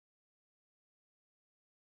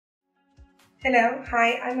Hello,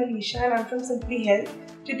 hi, I'm Alicia and I'm from SimpliHealth.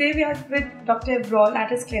 Today we are with Dr. Abrol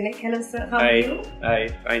at his clinic. Hello sir, how are you? Hi,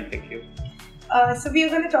 fine, thank you. So we are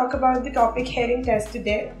going to talk about the topic hearing test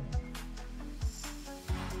today.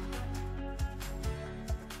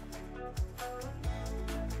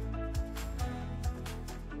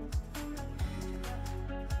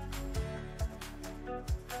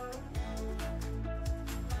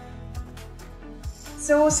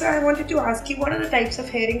 So sir, I wanted to ask you, what are the types of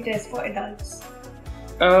hearing tests for adults?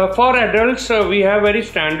 For adults, we have very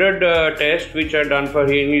standard tests which are done for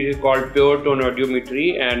hearing. It is called pure tone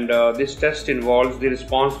audiometry, and this test involves the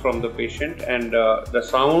response from the patient, and the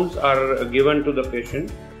sounds are given to the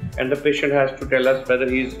patient, and the patient has to tell us whether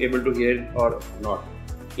he is able to hear or not.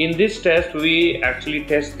 In this test, we actually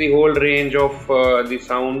test the whole range of the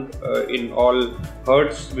sound in all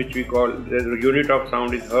hertz, which we call the unit of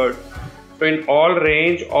sound is hertz. So in all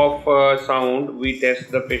range of sound, we test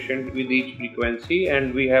the patient with each frequency,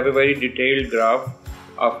 and we have a very detailed graph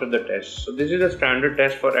after the test. So this is a standard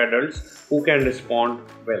test for adults who can respond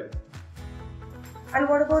well. And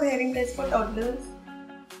what about hearing tests for toddlers?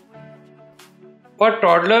 For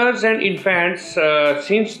toddlers and infants,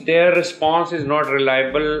 since their response is not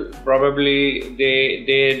reliable, probably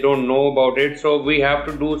they don't know about it. So we have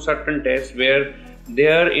to do certain tests where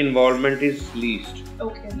their involvement is least.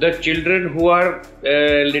 Okay. The children who are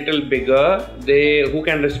a little bigger, who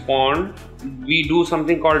can respond, we do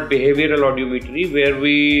something called behavioral audiometry, where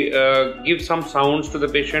we give some sounds to the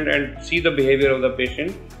patient and see the behavior of the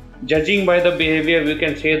patient. Judging by the behavior, we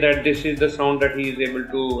can say that this is the sound that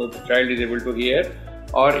the child is able to hear,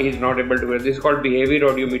 or he is not able to hear. This is called behavior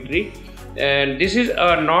audiometry. And this is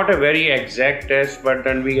not a very exact test, but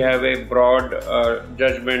then we have a broad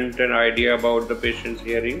judgment and idea about the patient's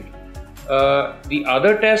hearing. The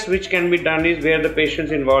other test which can be done is where the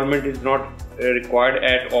patient's involvement is not required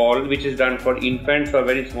at all, which is done for infants or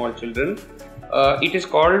very small children. It is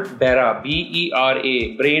called BERA,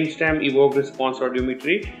 B-E-R-A, brainstem evoked response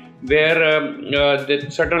audiometry, where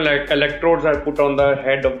certain electrodes are put on the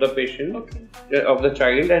head of the patient, of the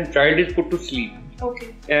child, and child is put to sleep.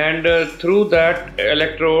 Okay. And through that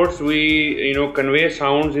electrodes, we convey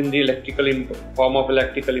sounds in the form of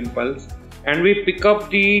electrical impulse, and we pick up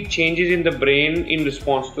the changes in the brain in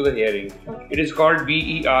response to the hearing. Okay. It is called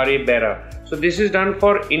BERA. So this is done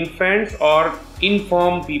for infants or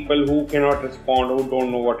infirm people who cannot respond, who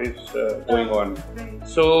don't know what is going on. Right.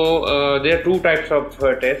 So there are two types of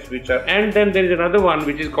tests which are, and then there is another one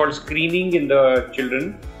which is called screening in the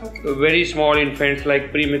children, very small infants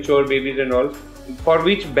like premature babies and all, for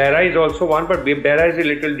which BERA is also one, but BERA is a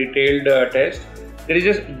little detailed test. There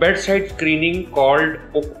is a bedside screening called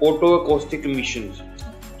Otoacoustic emissions.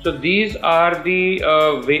 So these are the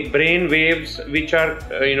brain waves which are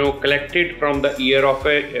collected from the ear of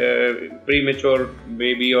a premature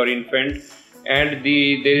baby or infant, and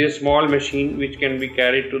there is a small machine which can be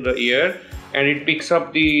carried to the ear, and it picks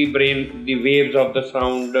up the waves of the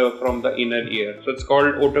sound from the inner ear. So it's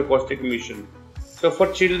called Otoacoustic emission. So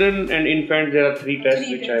for children and infants, there are three tests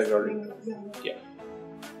which I have already. Yeah.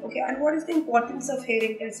 Okay, and what is the importance of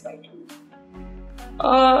hearing tests by you?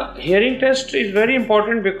 Hearing test is very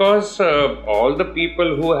important because all the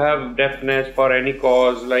people who have deafness for any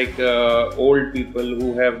cause, like old people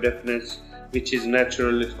who have deafness which is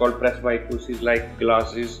natural, it's called presbycusis, like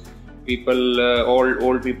glasses.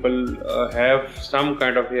 Old people have some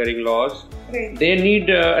kind of hearing loss. Right. They need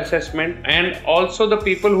assessment, and also the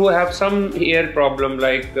people who have some ear problem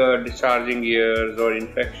like discharging ears or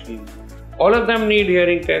infection. All of them need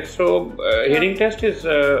hearing test. So hearing test is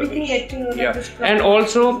we can get to know yeah. this problem. And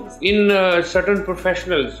also in certain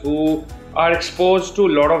professionals who are exposed to a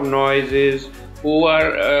lot of noises, who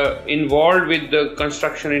are involved with the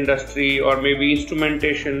construction industry or maybe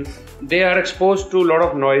instrumentation, they are exposed to a lot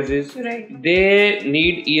of noises. Right. They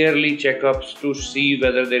need yearly checkups to see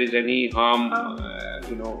whether there is any harm,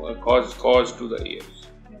 caused to the ears.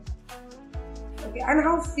 Okay, and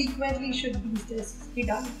how frequently should these tests be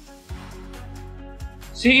done?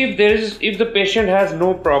 See, if the patient has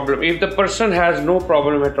no problem, if the person has no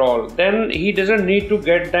problem at all, then he doesn't need to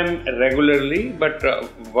get them regularly, but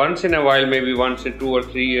once in a while, maybe once in 2 or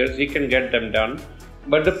 3 years, he can get them done.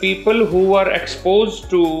 But the people who are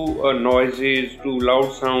exposed to noises, to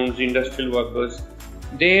loud sounds, industrial workers,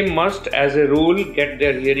 they must, as a rule, get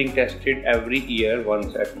their hearing tested every year,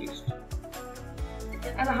 once at least.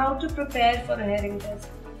 And how to prepare for a hearing test?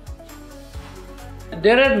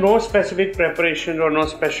 There are no specific preparations or no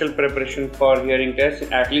special preparation for hearing tests.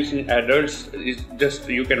 At least in adults, it's just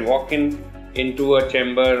you can walk into a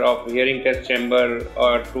chamber of hearing test chamber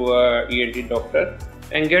or to a ENT doctor,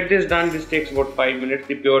 and get this done. This takes about 5 minutes.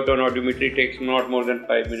 The pure tone audiometry takes not more than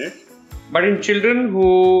 5 minutes. But in children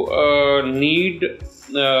who need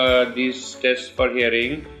these tests for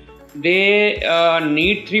hearing, they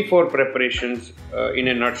need 3-4 preparations in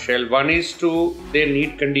a nutshell. One is they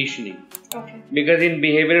need conditioning. Okay. Because in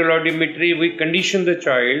behavioral audiometry, we condition the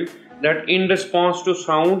child that in response to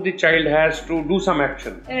sound, the child has to do some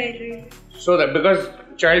action. Right. So that, because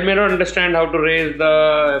child may not understand how to raise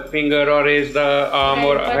the finger or raise the arm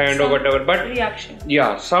or hand or whatever, but reaction.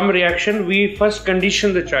 Yeah, some reaction. We first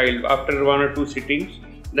condition the child after 1 or 2 sittings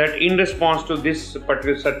that in response to this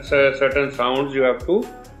particular certain sounds, you have to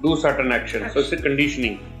do certain actions. So it's a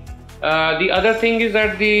conditioning. The other thing is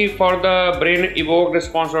that for the brain evoked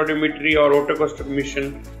response audiometry or otoacoustic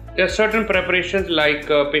emission, there are certain preparations like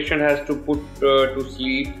patient has to put to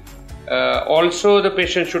sleep. Also, the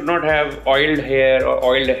patient should not have oiled hair or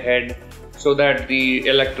oiled head, so that the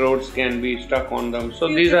electrodes can be stuck on them. So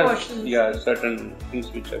these are certain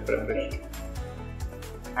things which are preparation. Okay.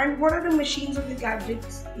 And what are the machines or the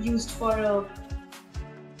gadgets used for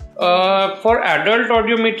adult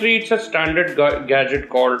audiometry? It's a standard gadget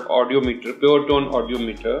called audiometer, pure tone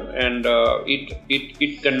audiometer, and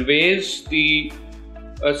it conveys the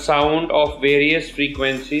sound of various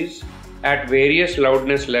frequencies at various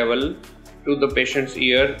loudness level to the patient's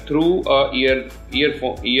ear through a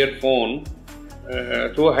earphone,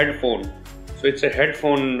 through a headphone. So it's a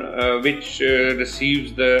headphone which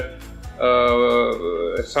receives the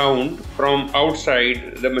sound from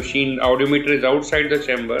outside the machine. Audiometer is outside the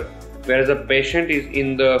chamber, whereas the patient is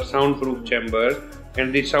in the soundproof chamber,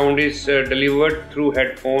 and the sound is delivered through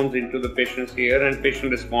headphones into the patient's ear, and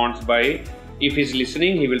patient responds by, if he's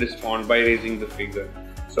listening, he will respond by raising the finger.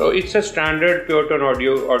 So it's a standard pure tone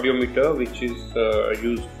audiometer which is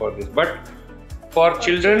used for this. But for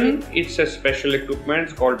children, it's a special equipment.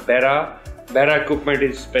 It's called BERA. BERA equipment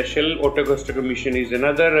is special. Otoacoustic emission is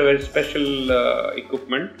another very special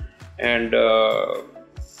equipment, and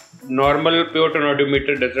normal pure tone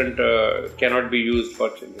audiometer cannot be used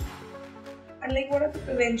for children. And like, what are the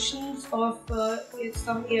preventions of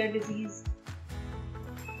some ear disease?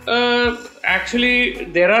 Actually,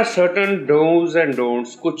 there are certain do's and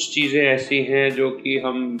don'ts. कुछ चीज़ें ऐसी हैं जो कि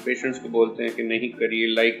हम patients को बोलते हैं कि नहीं करिए.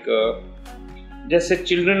 Like जैसे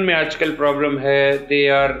चिल्ड्रन में आजकल प्रॉब्लम है, they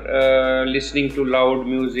are listening to loud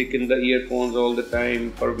music in the earphones all the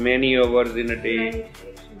time for many hours in a day.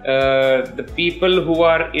 The people who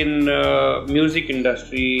are in music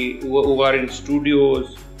industry, who are in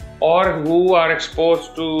studios, or who are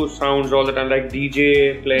exposed to sounds all the time, like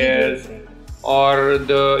DJ players or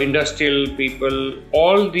the industrial people,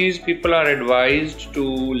 all these people are advised to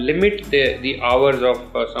limit the hours of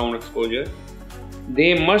sound exposure.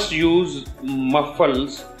 They must use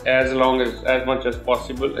muffles as much as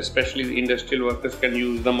possible. Especially the industrial workers can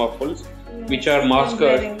use the muffles, which are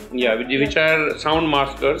maskers. Which are sound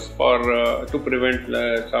maskers for to prevent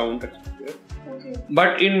sound exposure.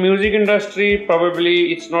 But in music industry,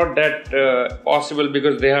 probably it's not that possible,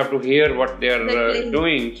 because they have to hear what they are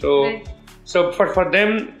doing. So for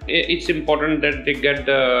them, it's important that they get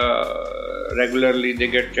regularly. They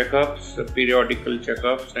get checkups, periodical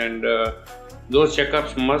checkups, and those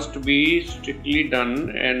checkups must be strictly done,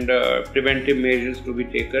 and preventive measures to be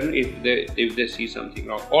taken if they see something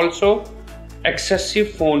wrong. Also,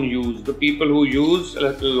 excessive phone use. The people who use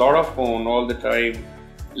a lot of phone all the time,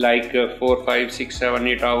 like 4, 5, 6, 7,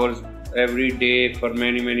 8 hours every day for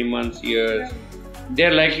many months, years,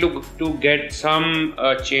 they're likely to get some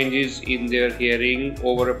changes in their hearing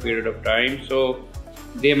over a period of time. So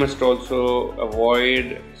they must also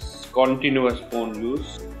avoid continuous phone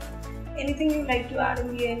use. Anything you'd like to add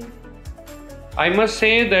in the end? I must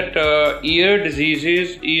say that ear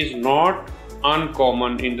diseases is not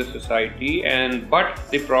uncommon in the society, but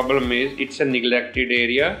the problem is it's a neglected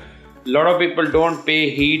area. A lot of people don't pay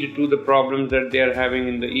heed to the problems that they are having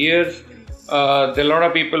in the ears. There are a lot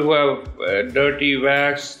of people who have dirty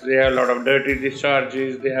wax, they have a lot of dirty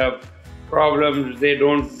discharges, they have problems,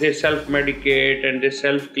 they self-medicate and they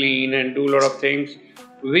self-clean and do a lot of things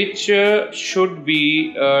which should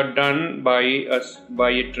be done by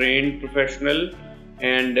a trained professional.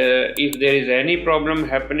 And if there is any problem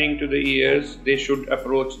happening to the ears, they should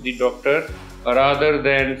approach the doctor rather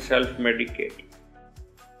than self-medicate.